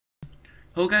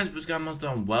Hello guys, what's going on?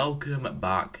 And welcome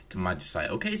back to Magicite.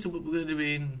 Okay, so what we're going to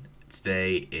be doing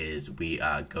today is we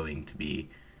are going to be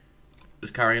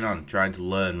just carrying on, trying to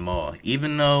learn more.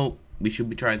 Even though we should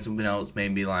be trying something else,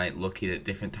 maybe like looking at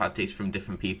different tactics from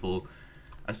different people,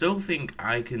 I still think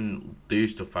I can do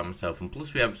stuff by myself. And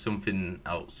plus we have something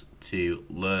else to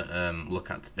learn, look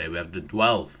at today. We have the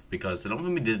Dwelf, because I don't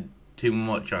think we did too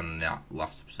much on that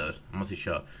last episode. I'm not too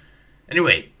sure.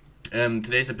 Anyway,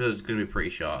 today's episode is going to be pretty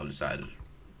short, I've decided.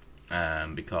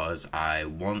 Because I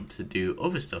want to do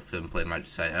other stuff than play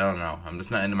Magicite. I don't know. I'm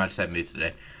just not in the Magicite mood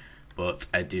today. But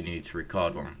I do need to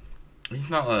record one. It's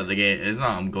not like the game. It's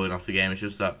not I'm going off the game. It's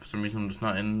just that for some reason I'm just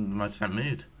not in the Magicite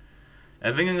mood.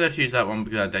 I think I'm going to choose that one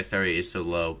because our dexterity is so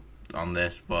low on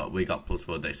this. But we got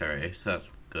 +4 dexterity, so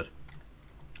that's good.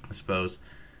 I suppose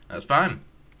that's fine.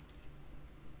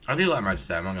 I do like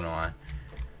Magicite. I'm not going to lie.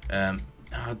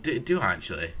 I do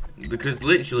actually, because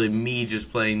literally me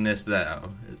just playing this now.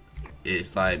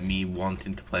 It's like me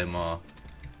wanting to play more.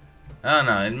 I don't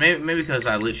know, maybe because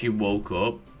I literally woke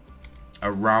up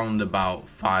around about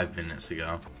 5 minutes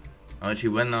ago. I actually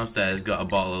went downstairs, got a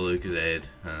bottle of Lucozade,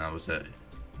 and that was it.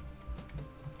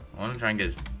 I want to try and get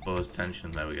his boy's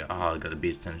attention. There we go. Oh, I got the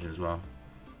bee's attention as well.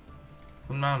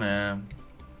 Come down here.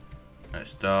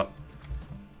 Let's stop.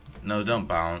 No, don't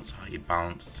bounce. Oh, you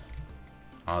bounced.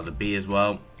 Oh, the bee as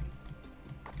well.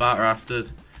 Bastard.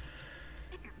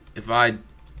 If I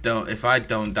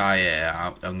don't die here,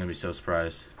 I'm gonna be so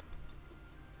surprised.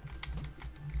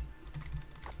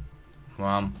 Come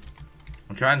on.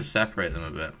 I'm trying to separate them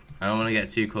a bit. I don't want to get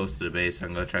too close to the base, so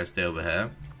I'm gonna try to stay over here.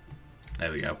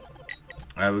 There we go.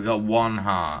 Alright, we got 1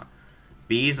 heart.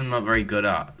 Bees I'm not very good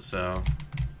at, so.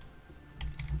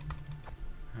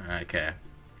 Okay.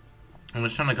 I'm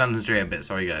just trying to concentrate a bit,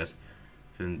 sorry guys.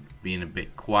 For being a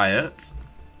bit quiet.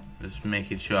 Just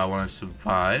making sure I want to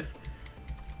survive.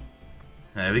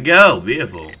 There we go,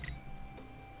 beautiful.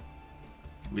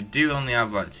 We do only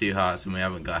have like 2 hearts and we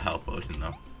haven't got a health potion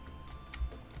though.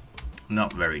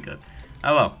 Not very good.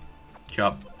 Oh well,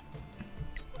 chop.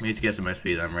 We need to get some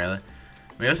XP then, really.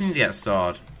 We also need to get a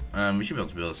sword. We should be able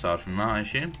to build a sword from that, I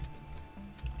assume.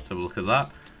 Let's have a look at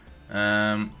that.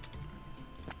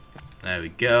 There we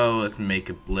go, let's make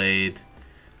a blade.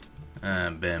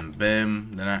 Bim,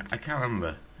 bim. Then I can't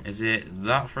remember. Is it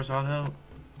that for a sword hilt?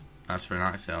 That's for an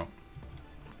axe hilt.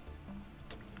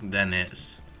 Then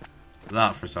it's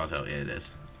that for sword hilt. Yeah, it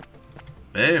is.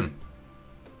 Boom.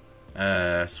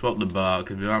 Swap the bow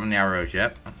because we don't have any arrows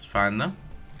yet. That's fine though.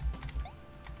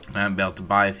 I might be able to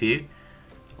buy a few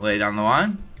later down the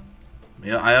line.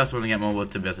 Yeah, I also want to get more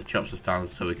wood to be able to chop stuff down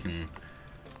so we can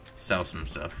sell some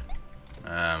stuff.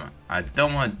 I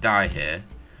don't want to die here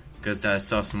because I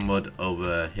saw some wood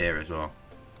over here as well.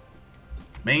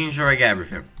 Making sure I get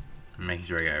everything.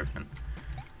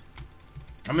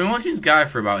 I've been watching this guy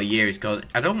for about a year. He's called.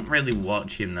 I don't really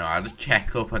watch him though. I just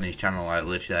check up on his channel like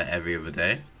literally like every other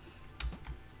day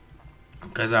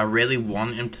because I really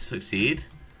want him to succeed.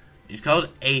 He's called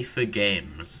Aether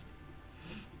Games.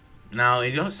 Now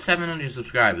he's got 700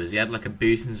 subscribers. He had like a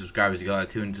boost in subscribers. He got like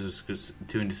 200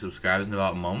 subscribers in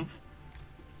about a month.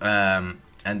 And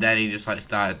then he just like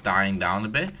started dying down a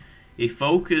bit. He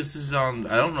focuses on.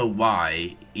 I don't know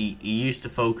why. He used to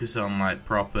focus on like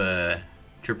proper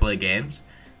AAA games.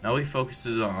 Now he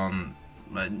focuses on.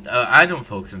 I don't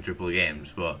focus on AAA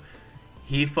games, but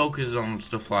he focuses on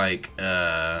stuff like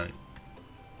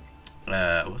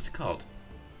what's it called?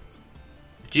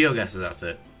 GeoGuessr. That's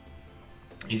it.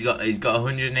 He's got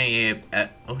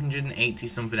 180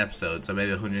 something episodes, or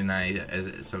maybe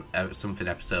 190 something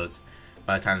episodes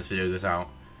by the time this video goes out.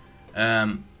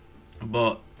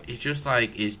 But it's just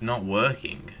like it's not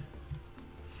working.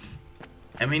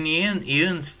 I mean, he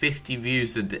earns 50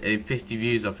 views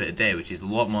off it a day, which is a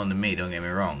lot more than me. Don't get me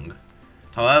wrong.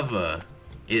 However,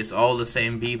 it's all the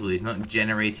same people. He's not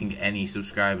generating any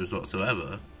subscribers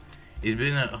whatsoever. He's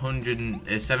been at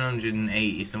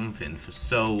 780 something for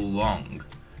so long.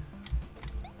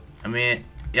 I mean,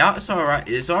 yeah, it's alright.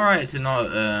 It's alright to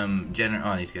not generate.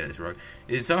 Oh, I need to get this wrong.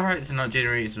 It's alright to not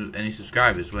generate any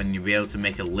subscribers when you'll be able to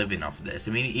make a living off of this.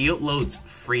 I mean, he uploads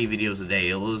 3 videos a day.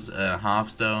 He uploads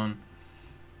Hearthstone,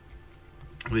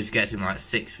 which gets him like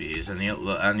 6 views, and he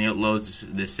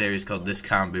uploads this series called This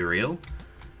Can't Be Real,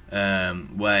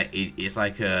 where it's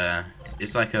like a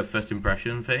first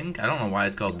impression thing. I don't know why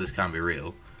it's called This Can't Be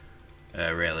Real.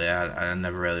 Really, I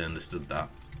never really understood that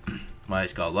why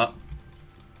it's called that.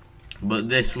 But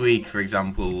this week, for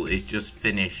example, it's just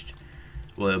finished.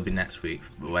 Well, it'll be next week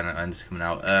when it's coming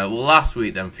out. Well, last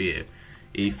week then for you,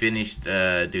 he finished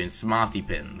doing Smarty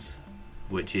Pins,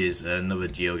 which is another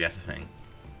GeoGuessr thing.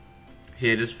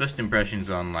 Yeah, just first impressions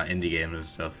on like indie games and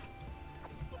stuff,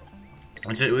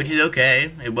 which is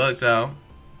okay. It works out.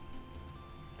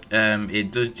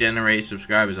 It does generate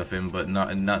subscribers off him, but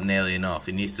not nearly enough.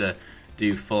 He needs to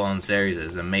do full-on series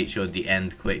and make sure they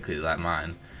end quickly, like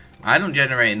mine. I don't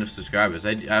generate enough subscribers.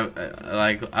 I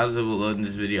like, as of uploading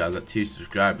this video, I've got 2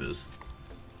 subscribers.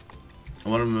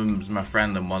 One of them's my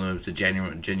friend, and one of them's a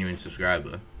genuine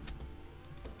subscriber.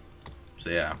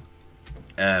 So yeah.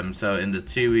 So in the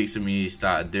 2 weeks of me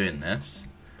started doing this,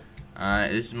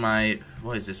 this is my,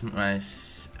 what is this? My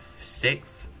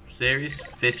 6th series,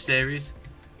 5th series.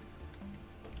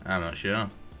 I'm not sure,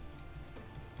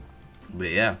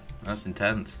 but yeah, that's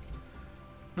intense.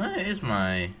 No, it's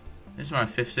my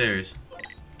 5th series.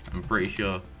 I'm pretty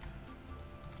sure.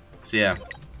 So yeah,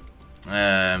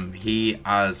 he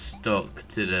has stuck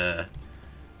to that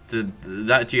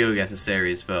GeoGuessr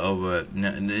series for over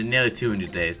nearly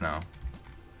 200 days now,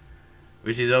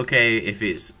 which is okay if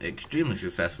it's extremely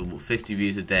successful. But 50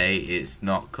 views a day, it's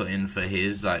not cutting for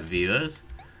his like viewers.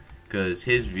 Because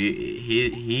his view,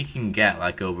 he can get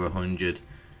like over 100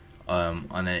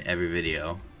 on every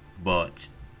video, but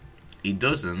he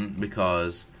doesn't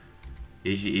because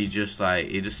he just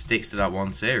sticks to that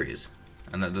one series,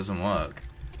 and that doesn't work.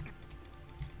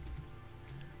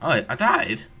 Oh, I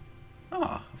died. Oh,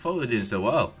 I thought we were doing so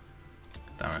well.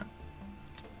 Damn it.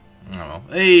 Oh well.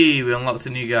 Hey, we unlocked a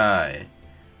new guy.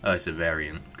 Oh, it's a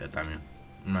variant. God damn you.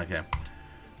 Okay.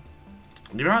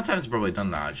 The amount of times I've probably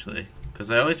done that actually. Because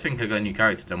I always think I got a new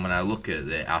character, then when I look at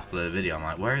it after the video, I'm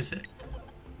like, where is it?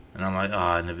 And I'm like,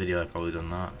 oh, in the video I've probably done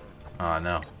that. Oh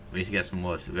no, we need to get some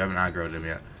wood. We haven't aggroed him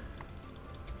yet.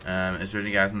 Is there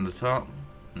any guys on the top?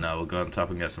 No, we'll go on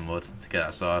top and get some wood to get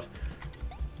that sword.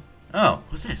 Oh,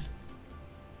 what's this?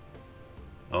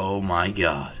 Oh my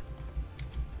god.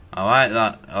 I like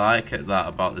that. I like that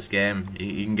about this game.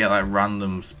 You can get like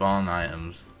random spawn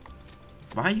items.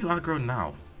 Why are you aggroed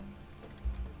now?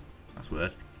 That's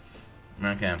weird.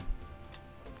 Okay.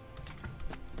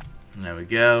 There we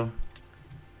go.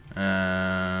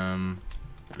 Bim,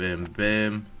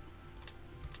 bim.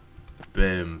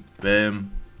 Bim,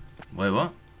 bim. Wait,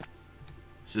 what?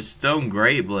 It's a stone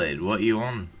great blade. What are you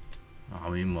on?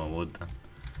 Oh, we need more wood then.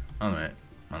 Oh, wait.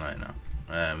 Oh, no,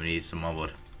 no. We need some more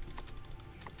wood.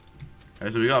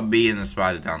 Okay, so we got a bee and a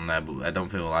spider down there, but I don't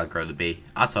think we'll aggro the bee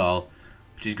at all,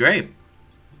 which is great.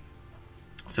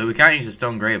 So we can't use a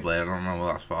stone great blade. I don't know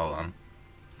what that's for on.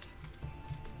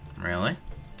 Really?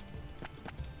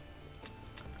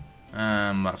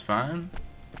 That's fine.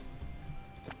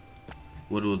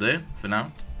 Wood will do for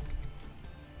now.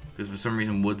 Because for some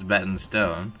reason wood's better than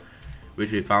stone,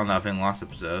 which we found out I think last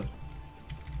episode.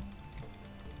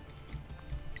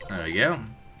 There we go.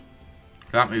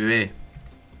 Can't be be.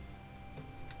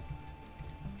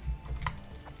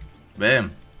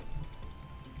 Boom.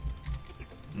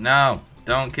 No,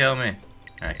 don't kill me.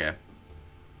 Okay.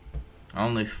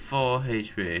 Only 4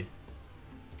 HP.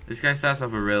 This guy starts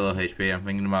off with real low HP. I'm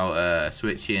thinking about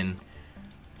switching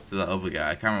to that other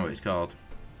guy. I can't remember what he's called.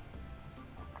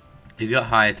 He's got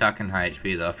high attack and high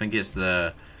HP though. I think it's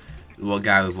the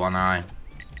guy with one eye.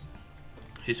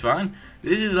 He's fine.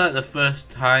 This is like the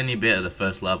first tiny bit of the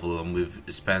first level, and we've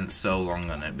spent so long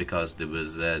on it because there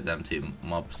was them 2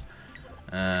 mobs.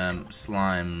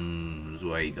 Slimes,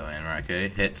 where are you going? Right, okay,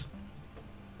 hits.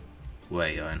 Where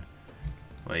are you going?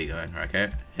 Where are you going? Right,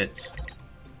 okay, hits.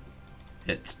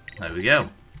 Hits. There we go.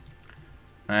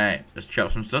 Alright, let's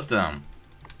chop some stuff down.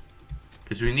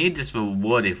 Because we need this for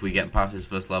wood if we get past this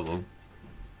first level.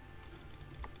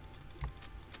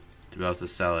 To be able to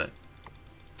sell it.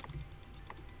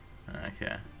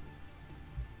 Okay.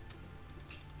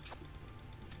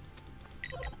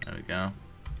 There we go.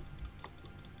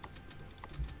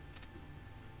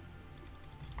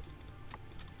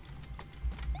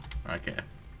 Okay.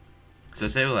 So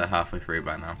say we're like halfway through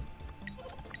by now.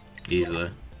 Easily.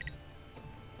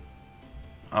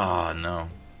 Oh no.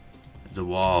 There's a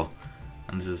wall.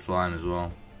 And there's a slime as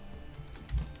well.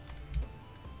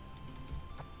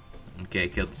 Okay,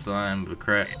 killed the slime with a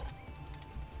crit.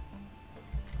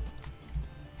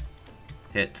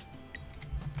 Hit.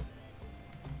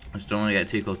 I just don't want to get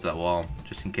too close to that wall,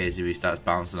 just in case if he starts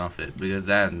bouncing off it, because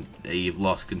then you've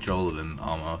lost control of him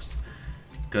almost.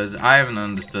 Because I haven't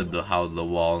understood how the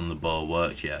wall and the bow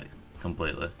works yet,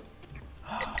 completely.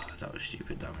 Oh, that was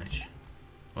stupid damage.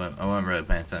 I wasn't really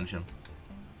paying attention.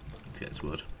 Let's get this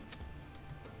wood.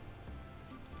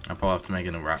 I'll probably have to make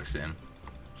another axe soon.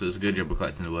 So it's a good job of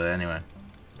collecting the wood anyway.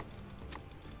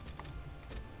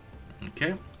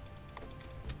 Okay.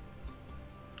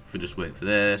 If we just wait for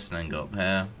this and then go up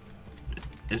here.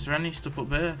 Is there any stuff up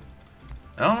here?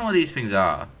 I don't know what these things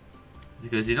are.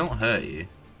 because they don't hurt you.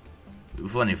 It'd be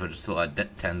funny if I just took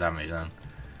like 10 damage then.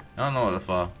 I don't know what they're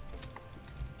for.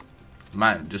 It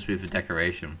might just be for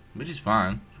decoration, which is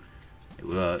fine. It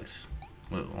works.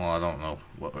 Well, I don't know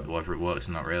whether it works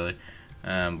or not really,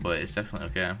 but it's definitely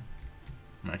okay.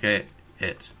 Okay,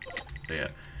 hit. So yeah,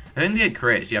 I think to get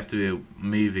crits you have to be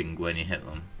moving when you hit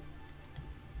them.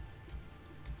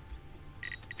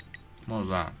 What was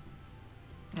that?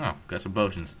 Oh, got some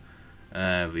potions.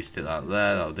 We stick that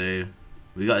there, that'll do.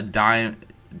 We got a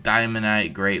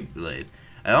diamondite great blade.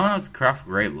 I don't know how to craft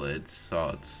great blades,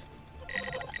 swords.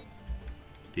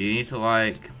 Do you need to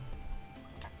like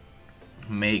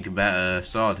make better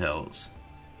sword hilts?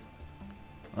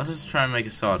 Let's just try and make a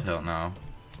sword hilt now.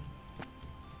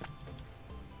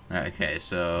 Okay,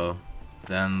 so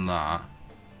then that,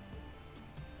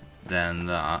 then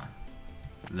that,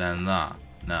 then that.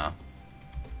 No.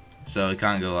 So it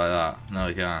can't go like that. No,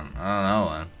 it can't. I don't know,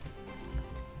 man.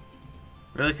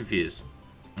 Really confused.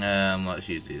 Let's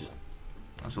use these.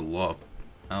 That's a lot of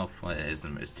health. Well, it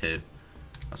isn't, but it's 2.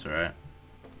 That's alright.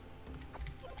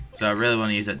 So I really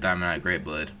want to use that diamondite great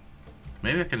blade.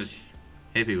 Maybe I can just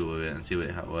hit people with it and see what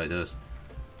it does.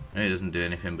 Maybe it doesn't do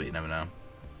anything, but you never know.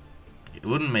 It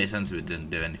wouldn't make sense if it didn't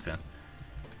do anything.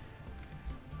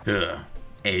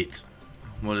 8.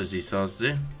 What does these swords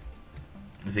do?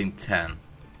 I think 10.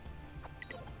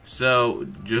 So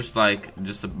just a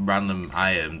random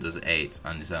item does 8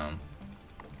 on its own.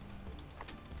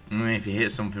 I mean, if you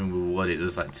hit something with wood, it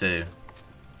does like 2.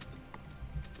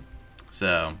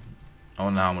 So I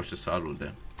wonder how much the sword will do.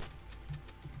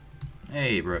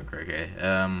 Hey, broke. Okay.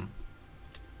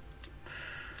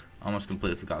 Almost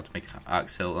completely forgot to make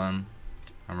axe hilt then.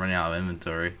 I'm running out of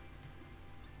inventory.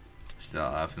 Still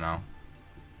out for now.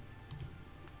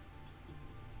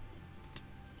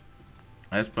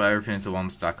 Let's put everything into one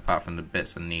stack apart from the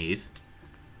bits I need.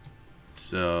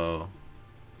 So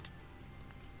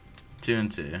 2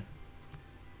 and 2.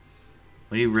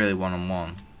 We need really 1 and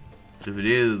 1. So if we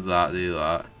do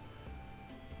that.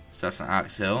 So that's an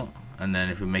axe hilt. And then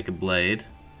if we make a blade,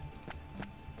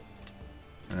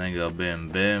 and then go boom,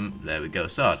 boom, there we go,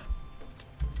 sword.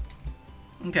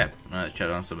 Okay, let's check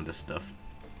on some of this stuff.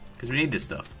 Because we need this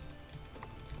stuff.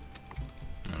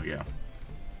 There we go.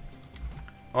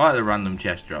 I like the random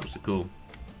chest drops, they're cool.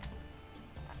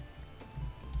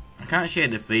 I can't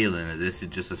shade the feeling that this is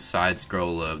just a side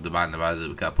scroller of the Binding of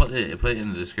Isaac. I put it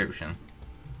in the description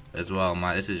as well.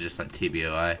 This is just like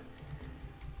TBOI.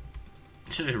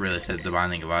 Should have really said the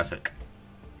Binding of Isaac,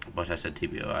 but I said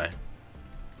TBOI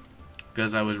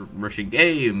because I was rushing.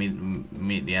 Hey,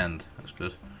 meet the end. That's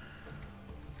good.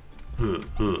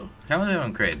 Can't believe I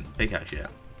haven't created pickaxe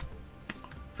yet.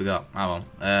 Forgot. Oh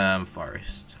well.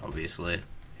 Forest, obviously.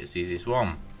 It's the easiest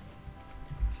one.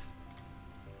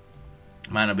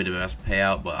 Might not be the best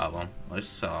payout, but that one. Let's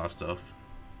sell our stuff.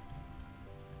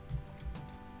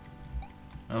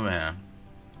 Over here.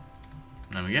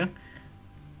 There we go.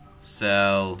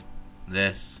 Sell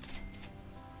this.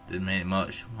 Didn't make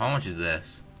much. How much is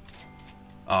this?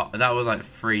 Oh, that was like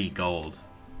 3 gold.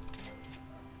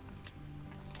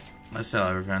 Let's sell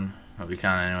everything that we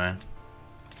can anyway.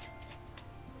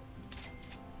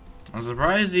 I'm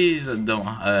surprised these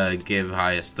don't give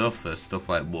higher stuff for stuff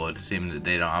like wood, seeming that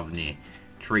they don't have any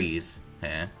trees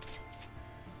here.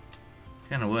 It's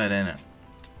kind of weird, ain't it?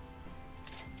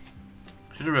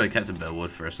 Should have really kept a bit of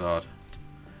wood for a sword.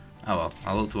 Oh well,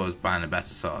 I'll look towards buying a better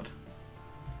sword.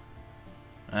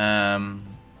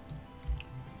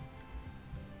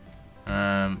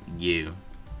 You.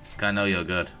 I know you're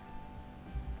good.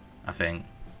 I think.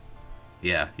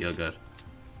 Yeah, you're good.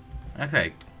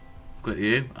 Okay. Quit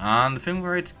you. And I think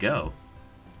we're ready to go.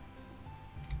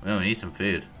 We need some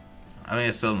food. I think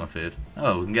I sold my food.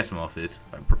 Oh, we can get some more food.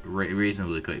 Like,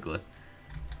 reasonably quickly.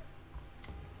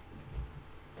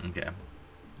 Okay.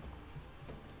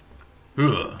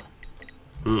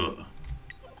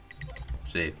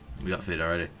 See, we got food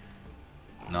already.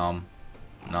 Nom.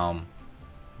 Nom.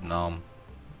 Nom.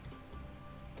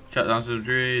 Chop down some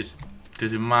trees.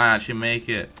 Because we might actually make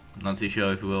it. Not too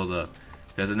sure if we will though.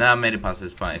 Because I now made it past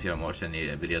this point if you haven't watched any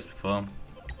videos before.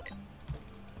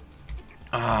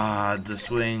 Ah, the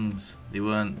swings. They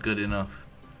weren't good enough.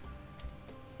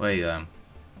 Where you going?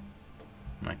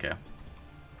 Okay.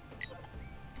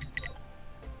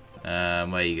 Where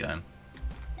are you going?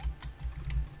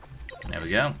 There we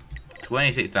go.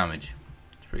 26 damage.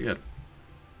 It's pretty good.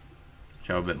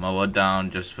 Throw a bit more wood down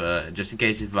just in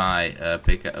case if my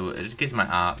just in case my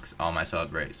axe or my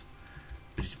sword breaks,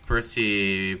 which is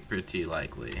pretty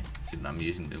likely, since I'm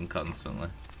using them constantly.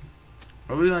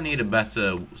 Probably gonna need a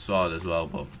better sword as well,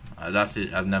 but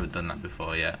I've never done that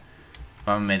before yet.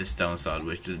 I made a stone sword,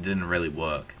 which didn't really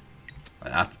work.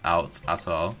 Like, at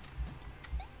all.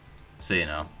 So, you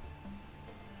know.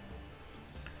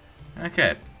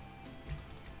 Okay.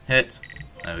 Hit.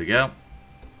 There we go.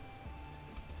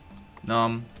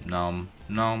 Nom, nom,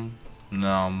 nom,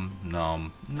 nom,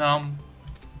 nom, nom.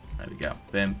 There we go.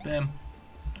 Bim, bim.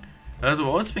 I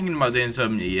was thinking about doing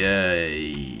some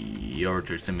Euro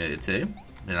Truck Simulator 2.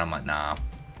 Then I'm like, nah.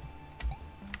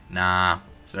 Nah.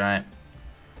 It's alright.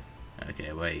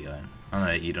 Okay, where are you going? Oh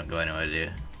no, you don't go anywhere, do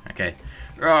you? Okay.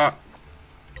 Right.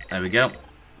 There we go.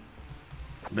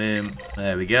 Boom.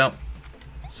 There we go.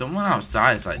 Someone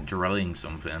outside is like drilling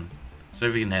something. So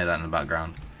if you can hear that in the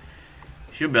background.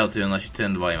 You should be able to unless you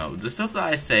turn the volume up. The stuff that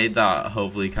I say that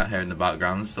hopefully you can't hear in the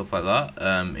background and stuff like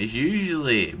that, is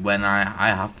usually when I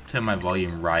have to turn my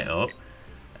volume right up.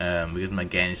 Because my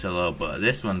gain is so low, but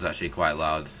this one's actually quite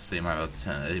loud, so you might be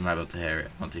able to hear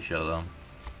it. Want to show them.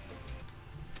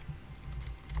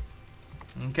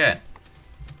 Okay.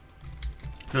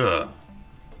 Huh.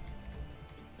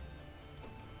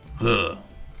 Huh.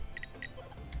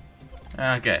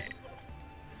 Okay.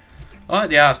 I like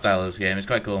the art style of this game. It's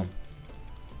quite cool.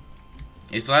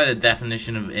 It's like the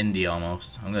definition of indie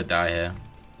almost. I'm gonna die here.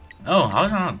 Oh, how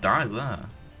did I not die there?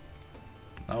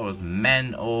 That was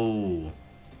mental.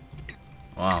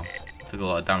 Wow. Took a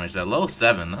lot of damage there. Level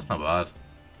 7, that's not bad.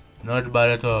 Not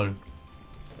bad at all.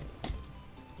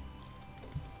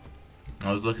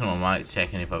 I was looking at my mic,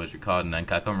 checking if I was recording,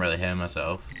 and I couldn't really hear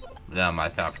myself. But then I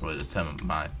can't probably just turn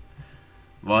my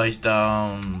voice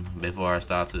down before I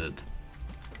started.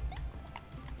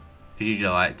 I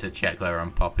usually like to check whether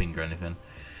I'm popping or anything.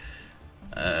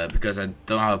 Because I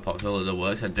don't have a pop filter that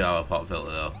works. I do have a pop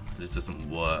filter though. It just doesn't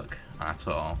work at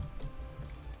all.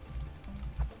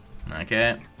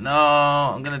 Okay. No,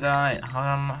 I'm gonna die.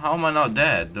 How am I not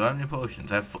dead? Do I have any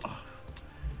potions? If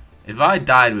I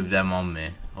died with them on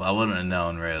me, well, I wouldn't have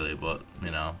known really, but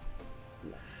you know.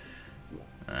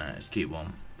 Let's keep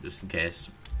one just in case,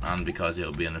 and because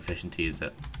it'll be inefficient to use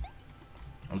it.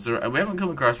 So we haven't come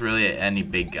across really any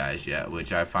big guys yet,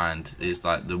 which I find is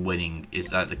like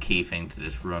the key thing to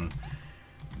this run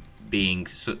being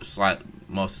slightly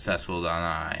more successful than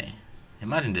I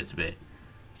imagined it to be.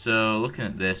 So looking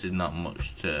at this is not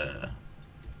much to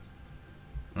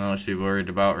be worried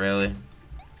about really.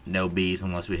 No bees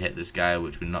unless we hit this guy,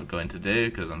 which we're not going to do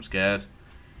because I'm scared.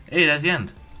 Hey, there's the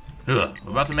end. Ugh,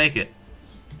 we're about to make it.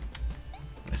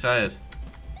 I'm excited.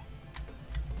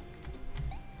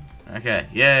 Okay,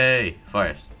 yay!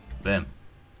 Fires. Boom.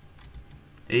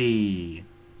 Hey.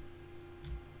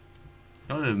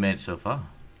 How have we made it so far?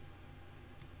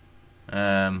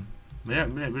 We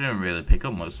didn't really pick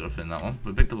up much stuff in that one.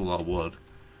 We picked up a lot of wood.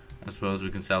 I suppose we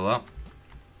can sell that.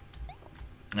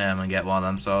 And get one of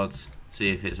them swords. See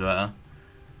if it's better.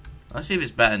 Let's see if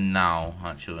it's better now,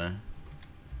 actually.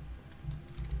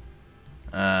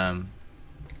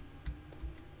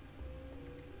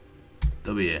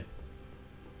 W.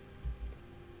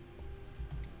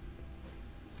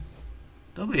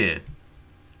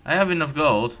 I have enough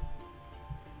gold.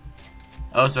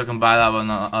 Oh, so I can buy that one.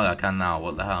 Oh, I can now.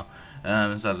 What the hell?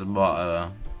 So I just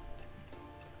bought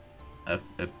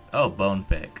a bone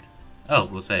pick. Oh,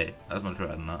 we'll say that's much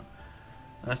better than that.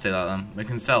 Let's take that then. We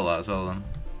can sell that as well then.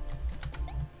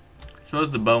 I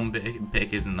suppose the bone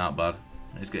pick isn't that bad.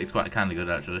 It's quite kind of good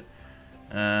actually.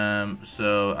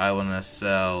 So I want to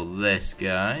sell this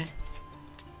guy.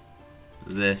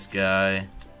 This guy.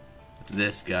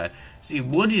 This guy. See,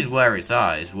 wood is where it's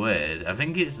at. It's weird. I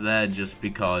think it's there just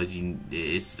because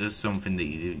it's just something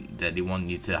that they want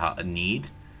you to need.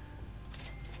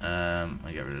 I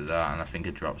get rid of that, and I think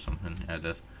I dropped something. Yeah, I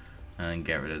did. And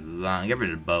get rid of that. And get rid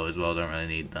of the bow as well. Don't really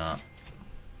need that.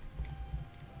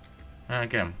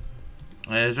 Okay.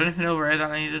 Is there anything over here that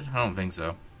I needed? I don't think so.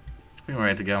 I think we're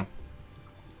ready to go.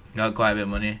 Got quite a bit of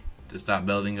money to start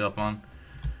building up on.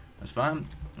 That's fine.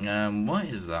 What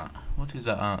is that? What is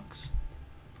that axe?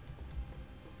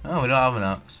 Oh, we don't have an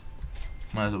axe.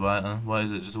 Might as well buy it then. Why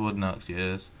is it just a wooden axe?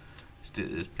 Yes. Stick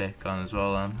this pick on as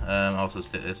well then. Also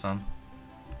stick this on.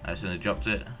 I accidentally dropped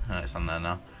it. It's on there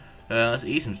now. Let's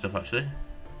eat some stuff actually.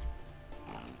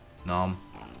 Nom.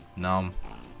 Nom.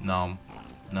 Nom.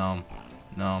 Nom.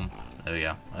 Nom. There we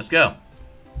go. Let's go.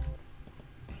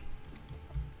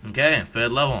 Okay,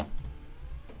 third level.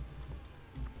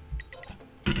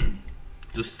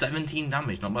 Just 17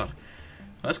 damage, not bad.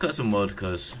 Let's cut some wood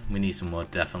because we need some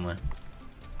wood, definitely.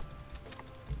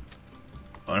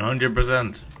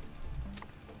 100%.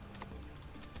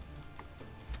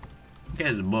 Okay,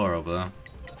 there's a boar over there.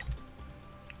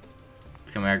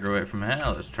 Can we aggro it from here?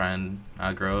 Let's try and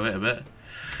aggro it a bit.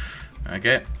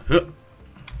 Okay.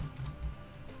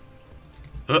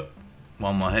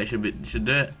 One more hit should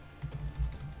do it.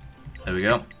 There we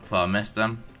go. Thought I missed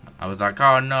them. I was like,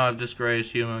 oh no, I've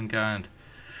disgraced humankind.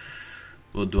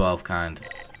 Well, dwarf kind.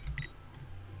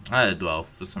 I had a dwarf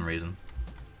for some reason.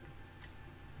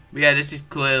 But yeah, this is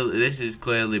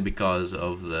clearly because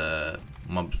of the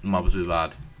mobs we've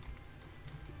had.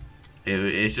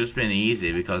 It's just been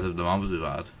easy because of the mobs we've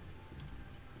had.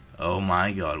 Oh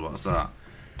my god, what's that?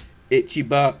 Itchy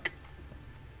back.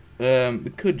 We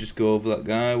could just go over that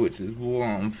guy, which is what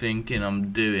I'm thinking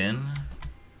I'm doing.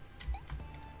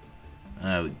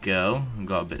 There we go. I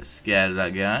got a bit scared of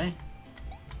that guy.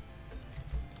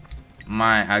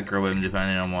 Might aggro him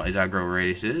depending on what his aggro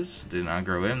radius is. Didn't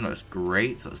aggro him, that's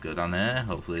great. So let's go down there.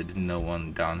 Hopefully there's no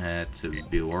one down here to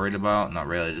be worried about. Not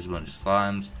really, just a bunch of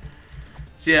slimes.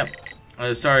 So yeah,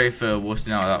 sorry for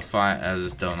wussing out of that fight. I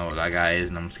just don't know what that guy is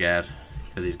and I'm scared.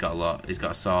 Because he's got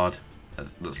a sword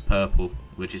that's purple,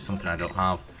 which is something I don't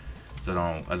have. So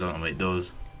I don't know what it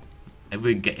does. If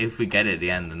we get it at the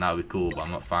end, then that would be cool, but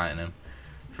I'm not fighting him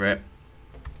for it.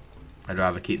 I'd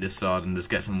rather keep this sword and just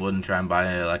get some wood and try and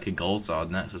buy like a gold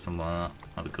sword next or something like that.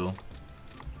 That'd be cool.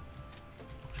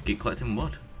 Just keep collecting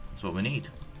wood. That's what we need.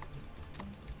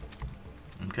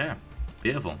 Okay.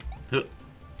 Beautiful. There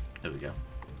we go.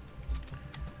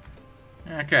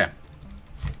 Okay.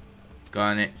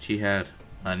 Got an itchy head.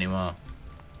 Not anymore.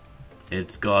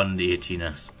 It's gone, the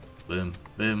itchiness. Boom,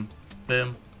 boom,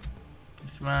 boom.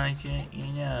 It's my shit, you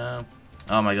know.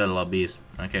 Oh my god, a lot of bees.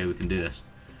 Okay, we can do this.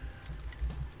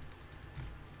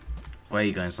 Where are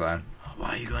you going, slime? Why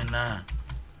are you going there?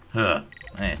 Huh.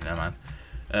 Hey, never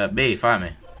mind. Bee, fight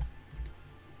me.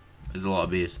 There's a lot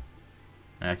of bees.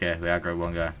 Okay, we aggroed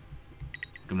one guy.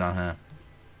 Come down here.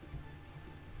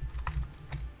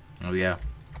 There we go.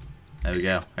 There we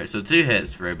go. Alright, so 2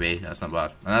 hits for a bee. That's not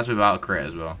bad. And that's without a crit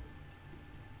as well.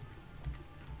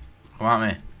 Come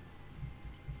at me.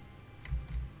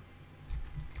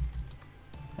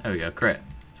 There we go, crit.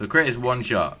 So crit is 1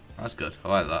 shot. That's good. I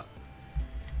like that.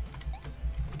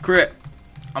 Crit.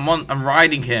 I'm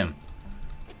riding him.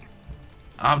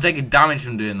 I'm taking damage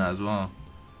from doing that as well.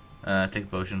 Take a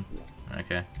potion.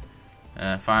 Okay.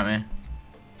 Fight me.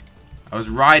 I was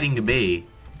riding a bee.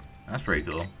 That's pretty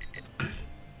cool.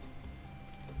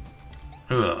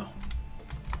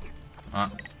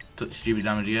 Took stupid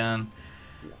damage again.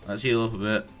 Let's heal up a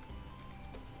bit.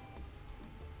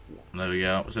 There we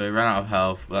go. So he ran out of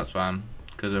health, but that's fine.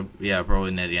 Because, yeah,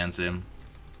 probably near the end soon.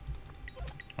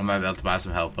 I might be able to buy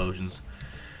some health potions.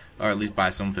 Or at least buy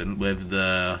something with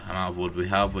the amount of wood we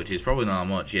have, which is probably not that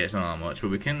much. Yeah, it's not that much,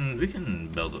 but we can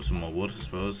build up some more wood, I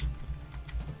suppose.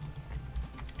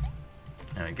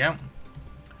 There we go.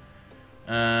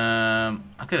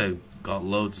 I could have got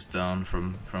loads of stone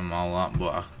from all that,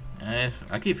 but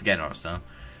I keep forgetting about stone.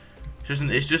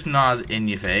 It's just not as in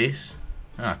your face.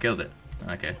 Oh, I killed it.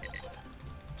 Okay.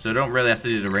 So I don't really have to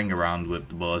do the ring around with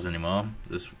the bows anymore.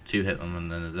 Just 2 hit them and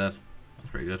then they're dead. That's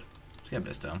pretty good. Let's get a bit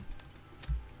of stone.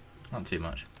 Not too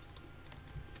much.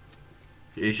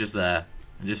 It's just there,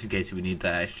 just in case we need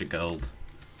that extra gold.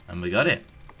 And we got it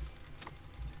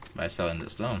by selling the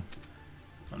stone.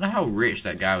 I don't know how rich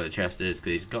that guy with the chest is,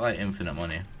 because he's got like infinite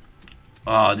money.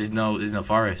 Oh, there's no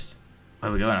forest. Where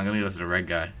are we going? I'm gonna go to the red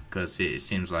guy because it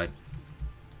seems like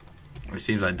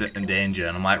in danger,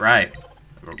 and I'm like, right,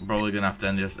 we're probably gonna have to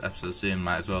end this episode soon.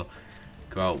 Might as well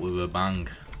go out with a bang.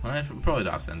 Well, we probably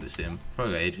don't have to end it soon.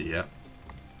 Probably got ages yet.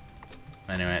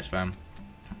 Anyway, it's fine.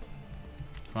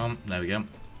 Come on, there we go.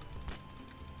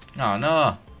 Oh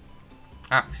no,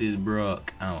 axe is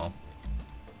broke. Oh well.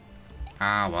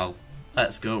 Ah well.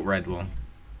 Let's go red one.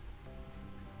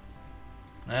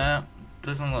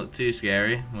 Doesn't look too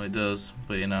scary. Well, it does,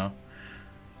 but you know.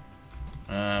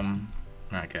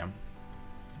 Okay.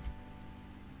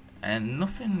 And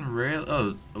nothing real.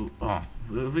 Oh,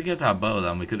 if we get that bow,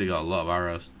 then we could have got a lot of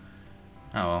arrows.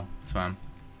 Oh well, it's fine.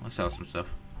 Let's sell some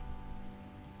stuff.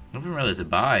 Nothing really to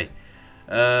buy.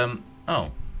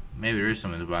 Oh, maybe there is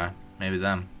something to buy. Maybe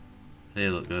them. They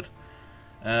look good.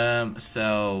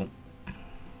 So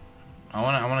I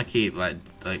wanna keep like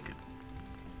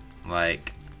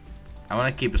I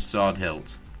wanna keep a sword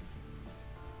hilt.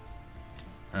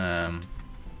 I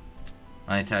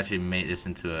need to actually make this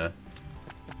into a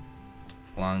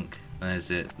plank. Then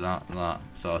is it that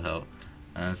sword hilt,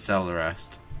 and sell the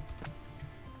rest.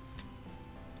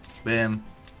 Boom,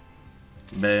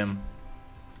 boom.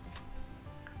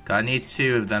 I need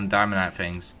 2 of them diamondite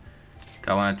things.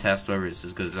 I want to test whether it's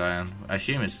as good as iron. I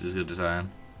assume it's as good as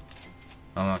iron.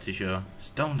 I'm not too sure.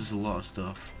 Stone does a lot of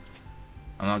stuff.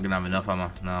 I'm not gonna have enough, am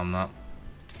I? No, I'm not.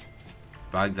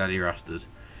 Baghdadi Rastard.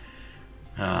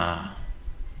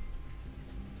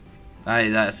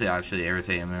 That's actually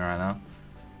irritating me right now.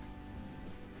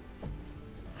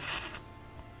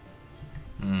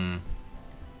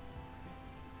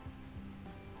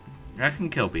 I can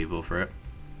kill people for it,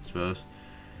 I suppose.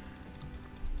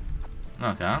 No,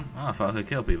 I can't. Oh, I thought I could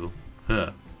kill people.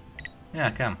 Huh. Yeah,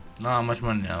 I can. Not how much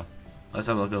money now. Let's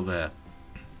have a look over here.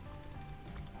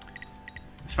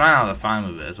 It's fine how they're fine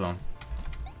with it as well.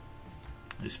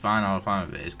 It's fine how they're fine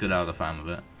with it. It's good how they're fine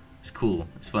with it. It's cool.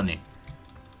 It's funny.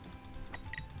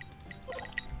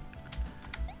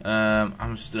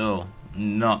 I'm still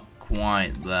not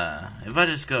quite there. If I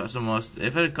just got some more,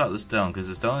 if I got the stone, because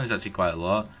the stone is actually quite a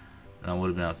lot, then I would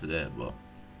have been able to do it, but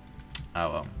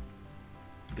oh well.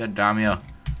 God damn you.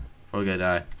 Probably gonna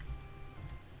die.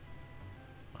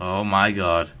 Oh my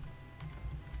god.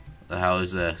 The hell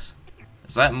is this?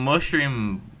 It's like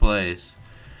mushroom place.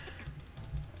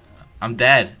 I'm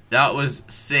dead. That was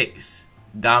 6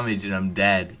 damage and I'm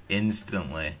dead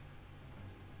instantly.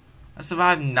 I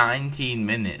survived 19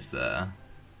 minutes there.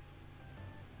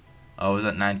 Oh, was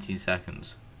that 19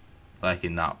 seconds? Like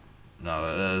in that. No,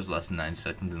 it was less than 9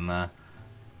 seconds in there.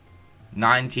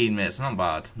 19 minutes, not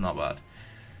bad, not bad.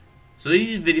 So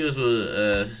these videos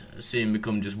will soon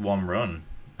become just one run.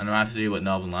 And I have to do what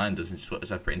Northern Lion does and just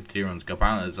separate into 2 runs. Because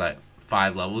apparently there's like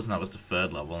 5 levels and that was the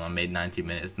 3rd level and I made 19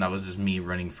 minutes and that was just me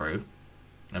running through.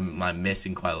 I'm like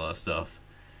missing quite a lot of stuff.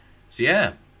 So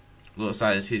yeah, looks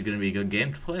like this is going to be a good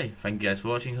game to play. Thank you guys for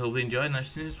watching, hope you enjoyed and I'll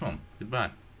see you in this one.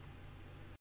 Goodbye.